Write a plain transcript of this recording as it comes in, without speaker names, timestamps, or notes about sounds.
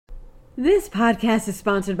This podcast is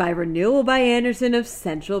sponsored by Renewal by Andersen of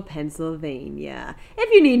Central Pennsylvania.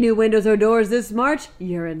 If you need new windows or doors this March,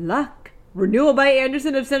 you're in luck. Renewal by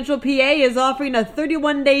Andersen of Central PA is offering a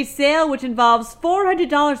 31-day sale which involves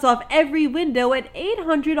 $400 off every window and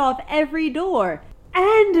 $800 off every door.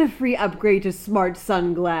 And a free upgrade to smart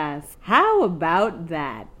sunglass. How about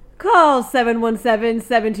that? Call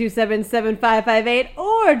 717-727-7558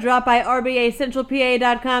 or drop by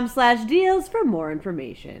rbacentralpa.com/deals for more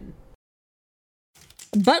information.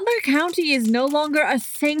 Butler County is no longer a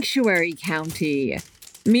sanctuary county.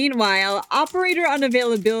 Meanwhile, operator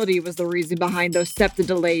unavailability was the reason behind those SEPTA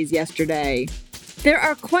delays yesterday. There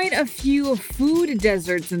are quite a few food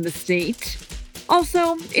deserts in the state.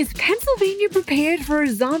 Also, is Pennsylvania prepared for a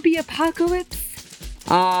zombie apocalypse?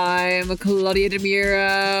 I'm Claudia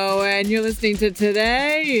DeMiro, and you're listening to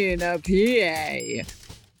Today in a PA.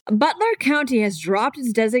 Butler County has dropped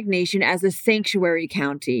its designation as a sanctuary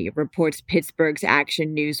county, reports Pittsburgh's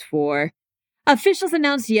Action News 4. Officials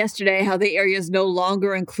announced yesterday how the area is no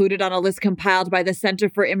longer included on a list compiled by the Center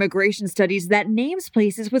for Immigration Studies that names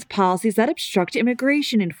places with policies that obstruct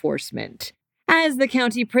immigration enforcement. As the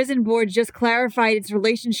county prison board just clarified its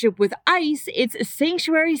relationship with ICE, its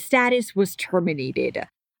sanctuary status was terminated.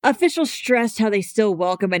 Officials stressed how they still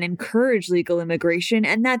welcome and encourage legal immigration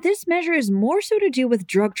and that this measure is more so to do with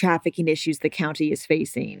drug trafficking issues the county is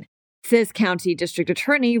facing. Says County District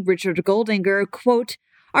Attorney Richard Goldinger, quote,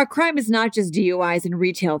 "Our crime is not just DUIs and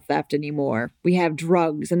retail theft anymore. We have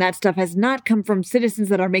drugs, and that stuff has not come from citizens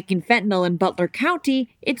that are making fentanyl in Butler County.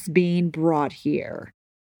 It's being brought here."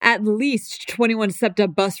 At least 21 SEPTA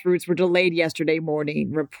bus routes were delayed yesterday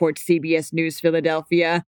morning, reports CBS News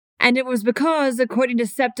Philadelphia. And it was because, according to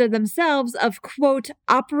SEPTA themselves, of, quote,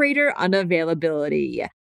 operator unavailability.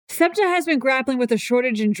 SEPTA has been grappling with a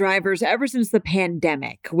shortage in drivers ever since the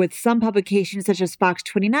pandemic, with some publications such as Fox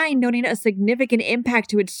 29 noting a significant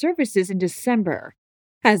impact to its services in December.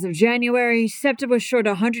 As of January, SEPTA was short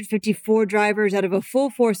 154 drivers out of a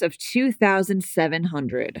full force of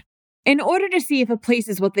 2,700. In order to see if a place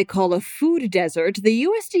is what they call a food desert, the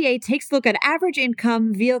USDA takes a look at average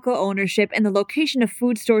income, vehicle ownership, and the location of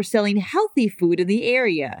food stores selling healthy food in the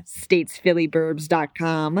area, states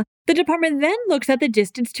PhillyBurbs.com. The department then looks at the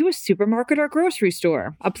distance to a supermarket or grocery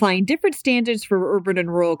store, applying different standards for urban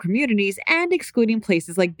and rural communities and excluding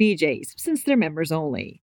places like BJ's, since they're members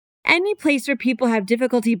only. Any place where people have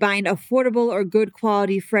difficulty buying affordable or good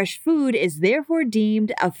quality fresh food is therefore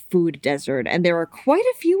deemed a food desert, and there are quite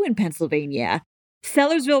a few in Pennsylvania.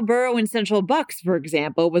 Sellersville Borough in Central Bucks, for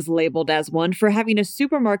example, was labeled as one for having a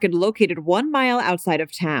supermarket located 1 mile outside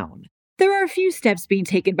of town. There are a few steps being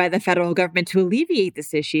taken by the federal government to alleviate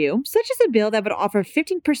this issue, such as a bill that would offer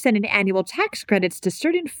 15% in annual tax credits to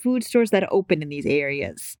certain food stores that open in these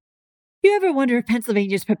areas. You ever wonder if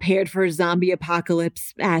Pennsylvania's prepared for a zombie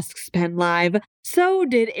apocalypse, asks Penn Live. So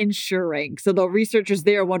did Insuranx, although researchers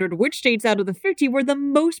there wondered which states out of the 50 were the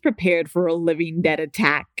most prepared for a living dead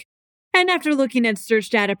attack. And after looking at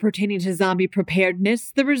search data pertaining to zombie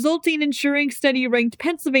preparedness, the resulting Insuranx study ranked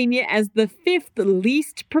Pennsylvania as the 5th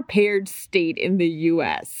least prepared state in the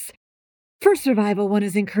U.S. For survival, one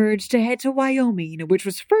is encouraged to head to Wyoming, which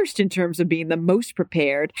was first in terms of being the most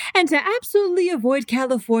prepared, and to absolutely avoid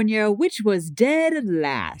California, which was dead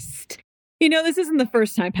last. You know, this isn't the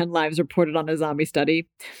first time Penn Live's reported on a zombie study.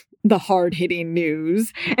 The hard-hitting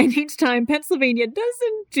news. And each time, Pennsylvania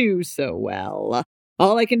doesn't do so well.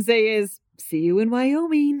 All I can say is, see you in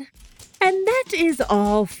Wyoming. And that is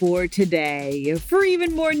all for today. For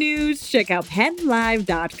even more news, check out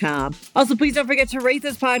PennLive.com. Also, please don't forget to rate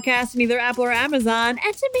this podcast in either Apple or Amazon,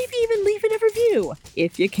 and to maybe even leave it a review,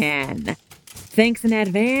 if you can. Thanks in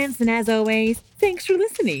advance, and as always, thanks for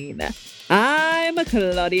listening. I'm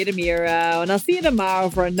Claudia DeMiro, and I'll see you tomorrow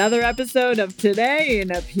for another episode of Today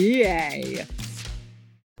in a PA.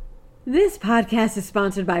 This podcast is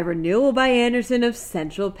sponsored by Renewal by Andersen of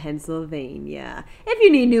Central Pennsylvania. If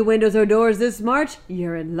you need new windows or doors this March,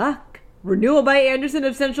 you're in luck. Renewal by Andersen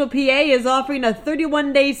of Central PA is offering a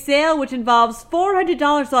 31-day sale which involves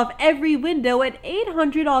 $400 off every window and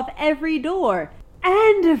 $800 off every door.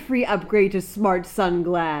 And a free upgrade to smart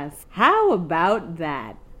sunglass. How about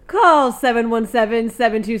that? Call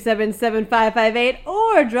 717-727-7558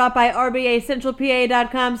 or drop by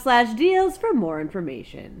rbacentralpa.com/deals for more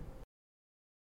information.